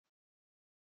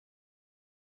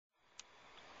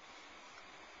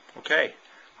Okay,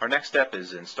 our next step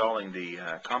is installing the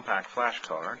compact flash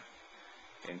card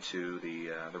into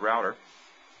the router.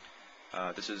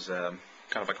 This is kind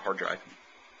of like a hard drive.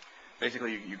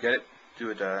 Basically, you get it, do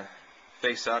it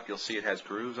face up. You'll see it has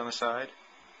grooves on the side,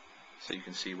 so you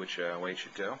can see which way it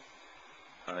should go.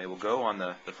 It will go on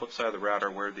the flip side of the router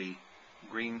where the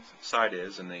green side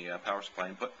is in the power supply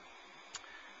input.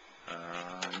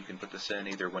 You can put this in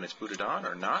either when it's booted on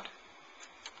or not.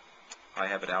 I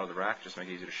have it out of the rack just to make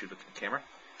it easier to shoot with the camera.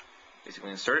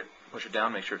 Basically insert it, push it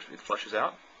down, make sure it flushes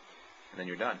out, and then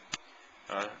you're done.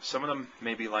 Some of them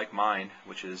may be like mine,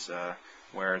 which is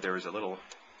where there is a little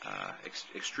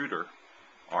extruder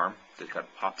arm that got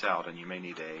popped out, and you may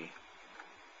need a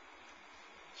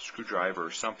screwdriver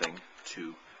or something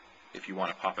to, if you want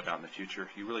to pop it out in the future.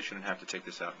 You really shouldn't have to take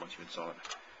this out once you install it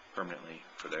permanently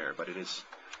for there, but it is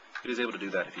able to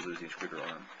do that if you lose the extruder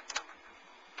arm.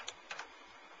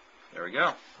 There we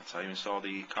go. That's how you install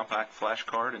the compact flash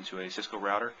card into a Cisco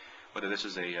router, whether this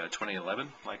is a 2011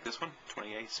 like this one,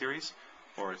 28 series,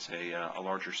 or it's a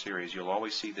larger series. You'll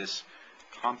always see this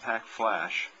compact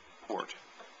flash port.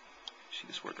 See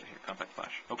this word right here, compact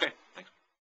flash. Okay, thanks.